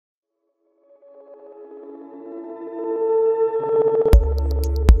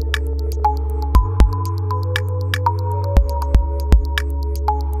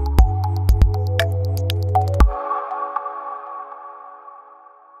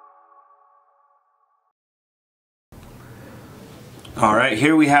All right,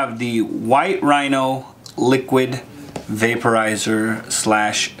 here we have the White Rhino Liquid Vaporizer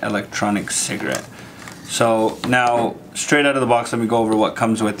 / electronic cigarette. So now, straight out of the box, let me go over what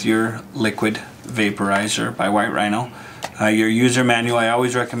comes with your liquid vaporizer by White Rhino. Your user manual, I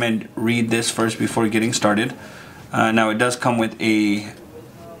always recommend read this first before getting started. Now it does come with a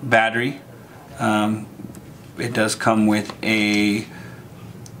battery. It does come with a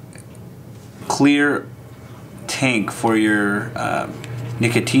clear tank for your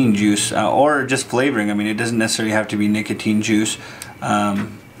nicotine juice or just flavoring. I mean, it doesn't necessarily have to be nicotine juice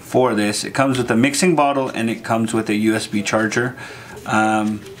for this. It comes with a mixing bottle and it comes with a USB charger.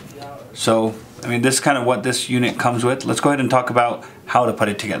 So I mean, this is kind of what this unit comes with. Let's go ahead and talk about how to put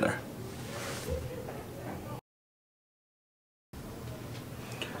it together.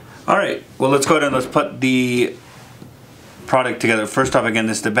 Alright, well, let's go ahead and let's put the product together. First off, again,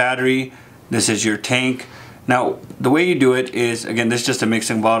 this is the battery, this is your tank. Now, the way you do it is, again, this is just a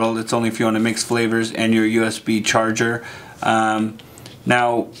mixing bottle. It's only if you want to mix flavors, and your USB charger.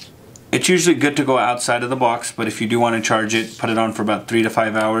 Now, it's usually good to go outside of the box, but if you do want to charge it, put it on for about 3 to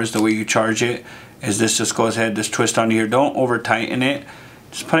 5 hours. The way you charge it is this just goes ahead, just twist onto here. Don't over tighten it.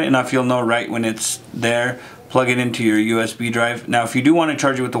 Just put it enough, you'll know right when it's there. Plug it into your USB drive. Now, if you do want to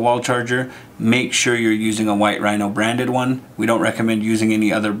charge it with the wall charger, make sure you're using a White Rhino branded one. We don't recommend using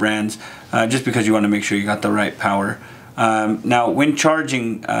any other brands, just because you want to make sure you got the right power. Now, when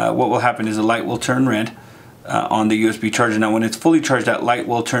charging, what will happen is the light will turn red on the USB charger. Now, when it's fully charged, that light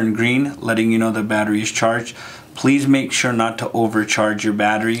will turn green, letting you know the battery is charged. Please make sure not to overcharge your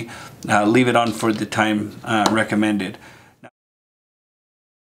battery. Leave it on for the time recommended.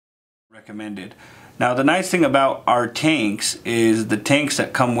 Now, the nice thing about our tanks is the tanks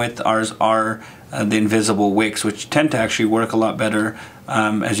that come with ours are the invisible wicks, which tend to actually work a lot better.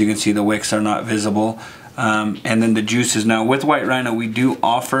 As you can see, the wicks are not visible. And then the juices. Now, with White Rhino, we do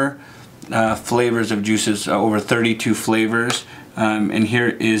offer flavors of juices, over 32 flavors. And here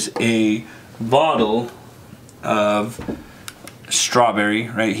is a bottle of strawberry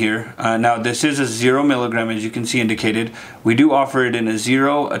right here. Now, this is a 0 milligram, as you can see indicated. We do offer it in a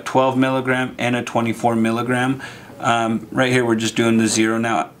 0, a 12 milligram, and a 24 milligram. Right here we're just doing the 0.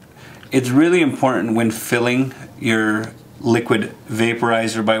 Now, it's really important when filling your liquid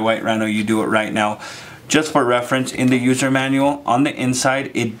vaporizer by White Rhino, you do it right now. Just for reference, in the user manual, on the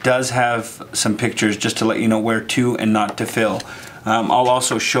inside, it does have some pictures just to let you know where to and not to fill. I'll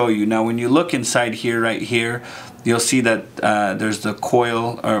also show you. Now, when you look inside here, right here, you'll see that there's the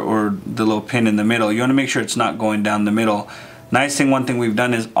coil or the little pin in the middle. You want to make sure it's not going down the middle. Nice thing, one thing we've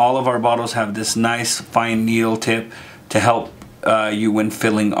done is all of our bottles have this nice fine needle tip to help you when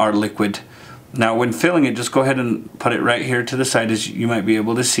filling our liquid. Now, when filling it, just go ahead and put it right here to the side, as you might be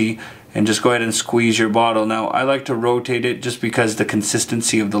able to see, and just go ahead and squeeze your bottle. Now, I like to rotate it just because the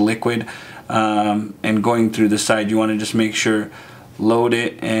consistency of the liquid and going through the side, you want to just make sure, load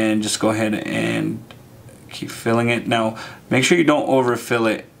it and just go ahead and keep filling it. Now, make sure you don't overfill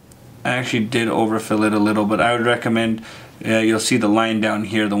it. I actually did overfill it a little, but I would recommend, you'll see the line down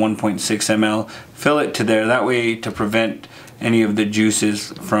here, the 1.6 ml. Fill it to there, that way to prevent any of the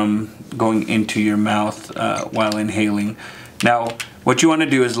juices from going into your mouth while inhaling. Now, what you want to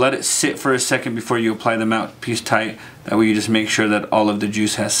do is let it sit for a second before you apply the mouthpiece tight. That way you just make sure that all of the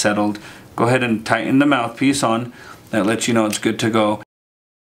juice has settled. Go ahead and tighten the mouthpiece on. That lets you know it's good to go.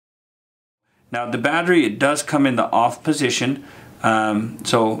 Now, the battery, it does come in the off position.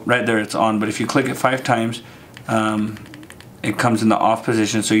 So right there it's on, but if you click it 5 times, it comes in the off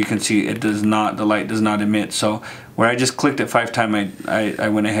position, so you can see it does not, the light does not emit. So where I just clicked it 5 times, I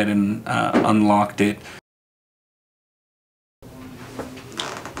went ahead and unlocked it.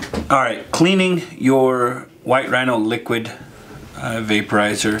 Alright, cleaning your White Rhino liquid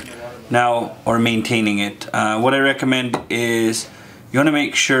vaporizer now, or maintaining it. What I recommend is you want to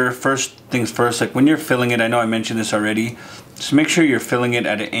make sure, first things first, like when you're filling it, I know I mentioned this already, just make sure you're filling it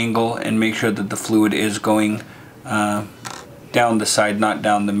at an angle and make sure that the fluid is going down the side, not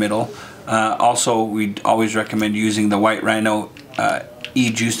down the middle. Also, we always recommend using the White Rhino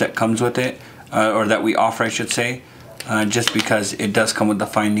e-juice that comes with it, or that we offer, I should say, just because it does come with the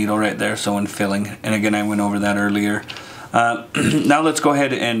fine needle right there, so when filling, and again, I went over that earlier. Now let's go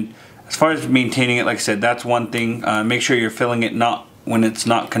ahead and, as far as maintaining it, like I said, that's one thing. Make sure you're filling it not when it's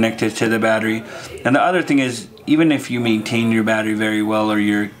not connected to the battery. And the other thing is, even if you maintain your battery very well, or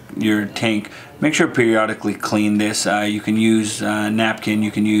your tank, make sure periodically clean this. You can use a napkin,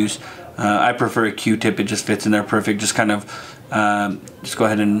 you can use, I prefer a Q-tip, it just fits in there perfect. Just kind of, just go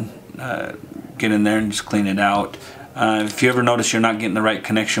ahead and get in there and just clean it out. If you ever notice you're not getting the right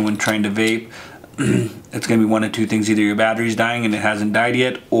connection when trying to vape, it's going to be one of two things: either your battery's dying and it hasn't died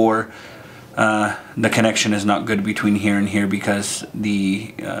yet, or the connection is not good between here and here because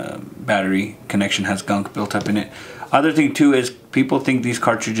the battery connection has gunk built up in it. Other thing too is people think these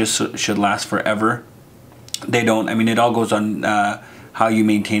cartridges should last forever. They don't. I mean, it all goes on how you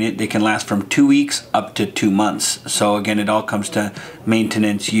maintain it. They can last from 2 weeks up to 2 months. So again, it all comes to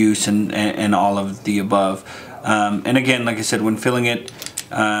maintenance, use, and all of the above. And again, like I said, when filling it,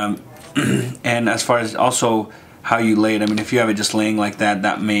 and as far as also how you lay it, I mean, if you have it just laying like that,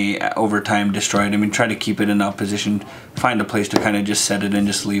 that may over time destroy it. I mean, try to keep it in up position, find a place to kind of just set it and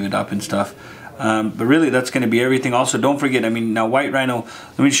just leave it up and stuff. But really, that's going to be everything. Also, don't forget, I mean, now White Rhino,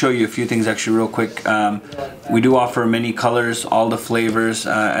 let me show you a few things actually real quick. We do offer many colors, all the flavors.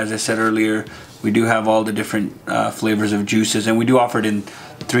 As I said earlier, we do have all the different flavors of juices, and we do offer it in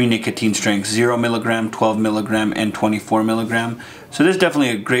 3 nicotine strengths: 0 milligram, 12 milligram, and 24 milligram. So this is definitely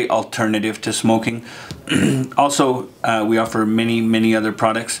a great alternative to smoking. Also, we offer many other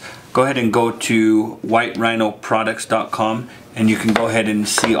products. Go ahead and go to whiterhinoproducts.com, and you can go ahead and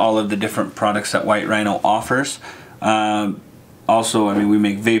see all of the different products that White Rhino offers. Also, I mean, we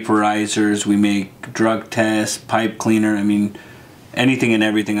make vaporizers, we make drug tests, pipe cleaner, I mean, anything and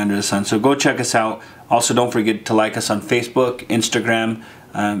everything under the sun. So go check us out. Also, don't forget to like us on Facebook, Instagram,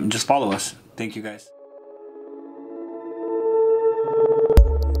 just follow us. Thank you guys.